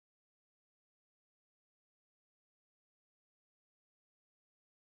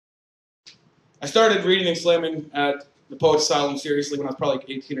I started reading and slamming at the Poets Asylum seriously when I was probably like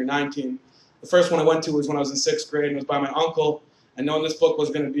 18 or 19. The first one I went to was when I was in 6th grade, and it was by my uncle. And knowing this book was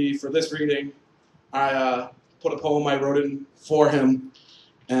going to be for this reading, I put a poem I wrote in for him,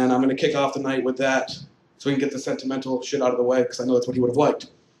 and I'm going to kick off the night with that so we can get the sentimental shit out of the way, because I know that's what he would have liked.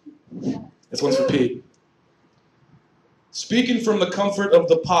 This one's for Pete. Speaking from the comfort of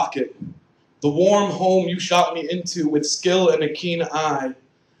the pocket, the warm home you shot me into with skill and a keen eye,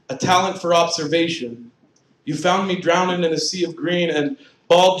 a talent for observation. You found me drowning in a sea of green, and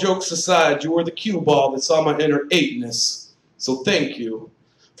bald jokes aside, you were the cue ball that saw my inner eightness. So thank you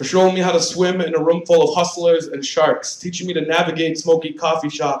for showing me how to swim in a room full of hustlers and sharks, teaching me to navigate smoky coffee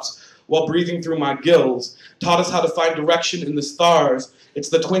shops while breathing through my gills, taught us how to find direction in the stars. It's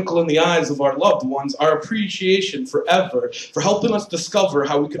the twinkle in the eyes of our loved ones, our appreciation forever, for helping us discover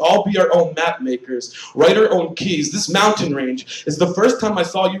how we could all be our own map makers, write our own keys. This mountain range is the first time I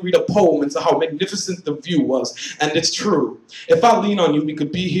saw you read a poem and saw how magnificent the view was, and it's true. If I lean on you, we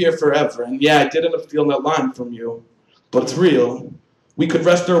could be here forever, and yeah, I did end up stealing that line from you, but it's real. We could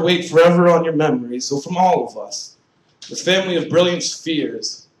rest our weight forever on your memory, so from all of us, this family of brilliant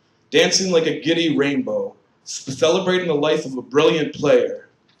spheres, dancing like a giddy rainbow, celebrating the life of a brilliant player.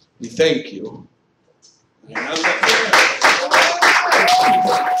 We thank you.